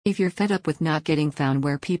If you're fed up with not getting found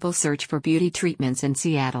where people search for beauty treatments in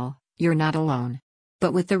Seattle, you're not alone.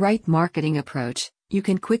 But with the right marketing approach, you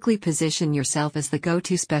can quickly position yourself as the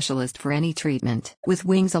go-to specialist for any treatment. With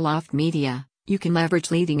Wings Aloft Media, you can leverage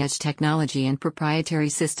leading-edge technology and proprietary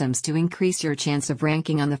systems to increase your chance of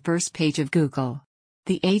ranking on the first page of Google.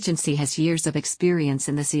 The agency has years of experience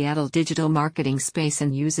in the Seattle digital marketing space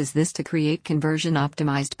and uses this to create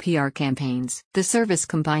conversion-optimized PR campaigns. The service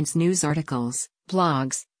combines news articles,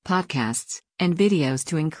 blogs, podcasts, and videos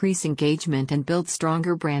to increase engagement and build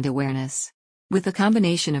stronger brand awareness. With a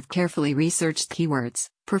combination of carefully researched keywords,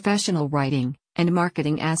 professional writing, and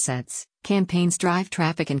marketing assets, campaigns drive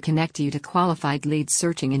traffic and connect you to qualified leads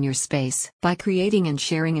searching in your space. By creating and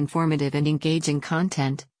sharing informative and engaging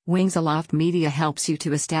content, Wings Aloft Media helps you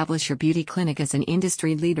to establish your beauty clinic as an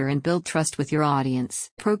industry leader and build trust with your audience.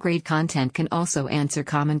 Pro-grade content can also answer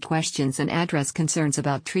common questions and address concerns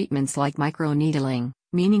about treatments like microneedling,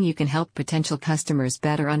 meaning you can help potential customers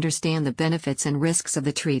better understand the benefits and risks of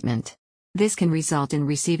the treatment. This can result in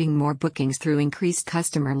receiving more bookings through increased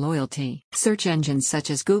customer loyalty. Search engines such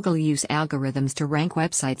as Google use algorithms to rank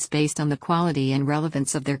websites based on the quality and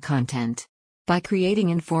relevance of their content. By creating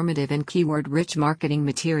informative and keyword-rich marketing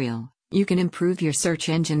material, you can improve your search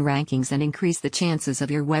engine rankings and increase the chances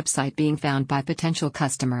of your website being found by potential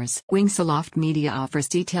customers. Wings Aloft Media offers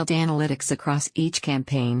detailed analytics across each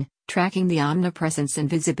campaign, tracking the omnipresence and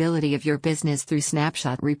visibility of your business through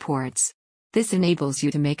snapshot reports. This enables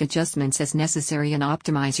you to make adjustments as necessary and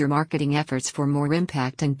optimize your marketing efforts for more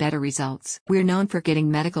impact and better results. We're known for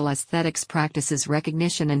getting medical aesthetics practices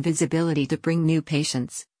recognition and visibility to bring new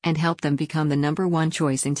patients and help them become the #1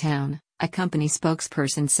 choice in town, a company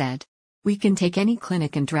spokesperson said. We can take any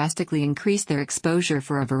clinic and drastically increase their exposure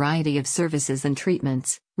for a variety of services and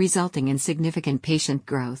treatments, resulting in significant patient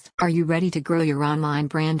growth. Are you ready to grow your online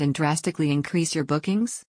brand and drastically increase your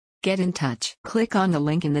bookings? Get in touch. Click on the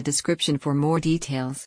link in the description for more details.